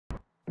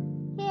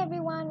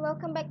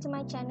welcome back to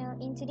my channel.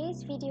 In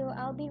today's video,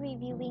 I'll be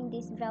reviewing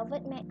these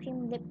Velvet Matte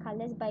Cream Lip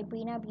Colors by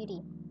Breena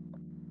Beauty.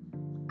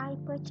 I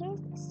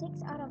purchased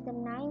 6 out of the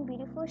 9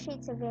 beautiful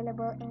shades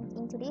available, and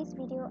in today's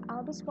video,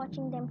 I'll be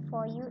swatching them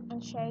for you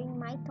and sharing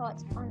my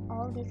thoughts on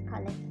all these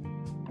colors.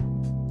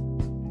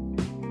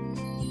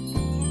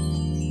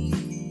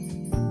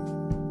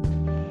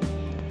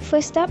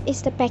 First up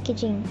is the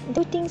packaging.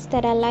 Two things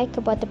that I like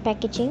about the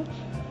packaging.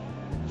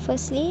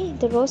 Firstly,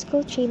 the rose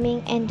gold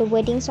trimming and the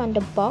wordings on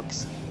the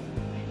box.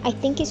 I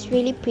think it's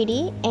really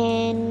pretty,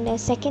 and the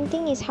second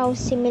thing is how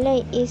similar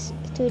it is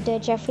to the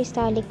Jeffree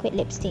Star liquid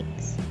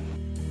lipsticks.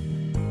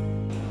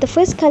 The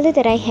first color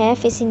that I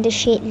have is in the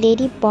shade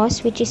Lady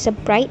Boss, which is a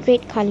bright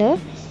red color.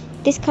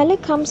 This color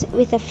comes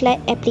with a flat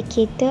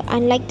applicator,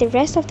 unlike the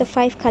rest of the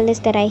 5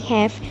 colors that I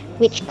have,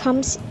 which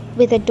comes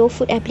with a doe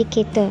foot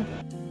applicator.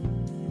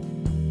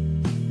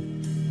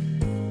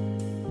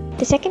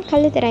 The second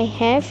color that I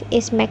have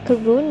is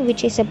Macaroon,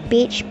 which is a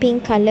beige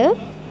pink color.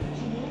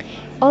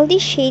 All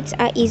these shades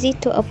are easy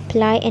to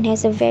apply and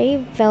has a very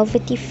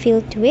velvety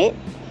feel to it.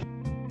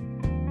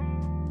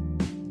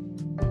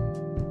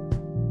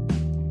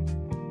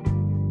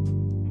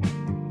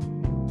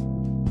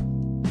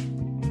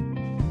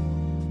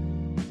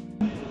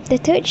 The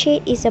third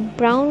shade is a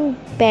brown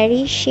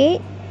berry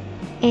shade,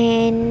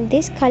 and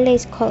this color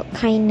is called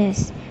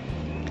Kindness.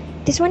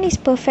 This one is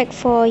perfect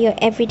for your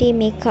everyday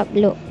makeup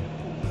look.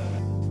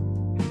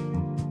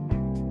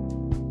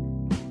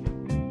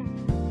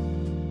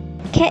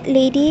 Cat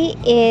Lady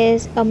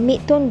is a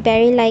mid-tone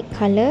berry-like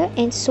color,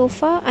 and so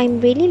far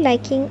I'm really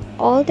liking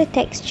all the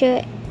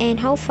texture and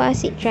how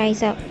fast it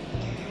dries up.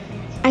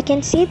 I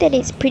can see that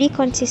it's pretty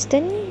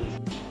consistent.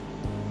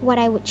 What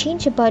I would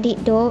change about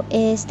it though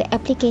is the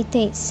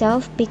applicator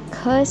itself,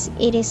 because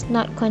it is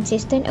not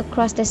consistent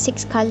across the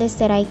 6 colors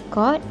that I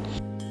got.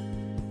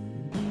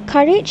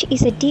 Courage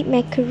is a deep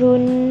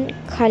macaroon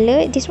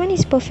color. This one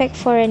is perfect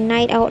for a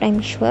night out, I'm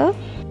sure.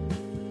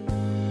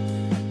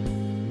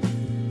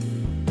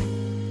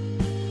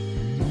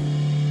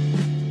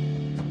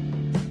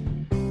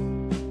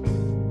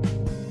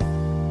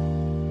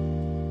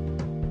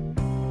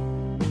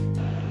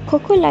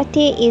 Cocoa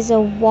Latte is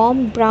a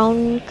warm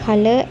brown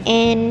color,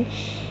 and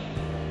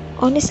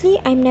honestly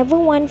I'm never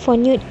one for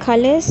nude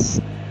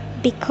colors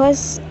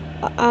because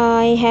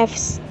I have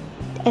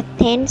a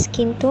tan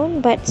skin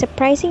tone, but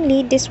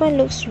surprisingly this one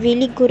looks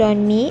really good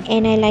on me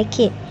and I like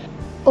it.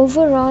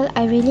 Overall,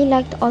 I really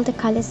liked all the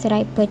colors that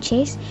I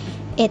purchased.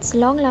 It's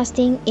long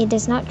lasting, it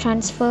does not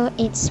transfer,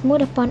 it's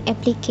smooth upon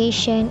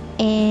application,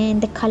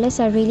 and the colors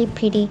are really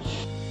pretty.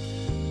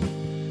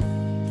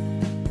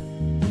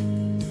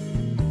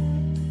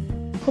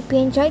 Hope you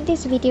enjoyed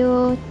this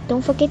video.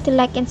 Don't forget to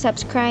like and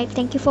subscribe.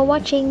 Thank you for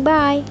watching.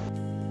 Bye.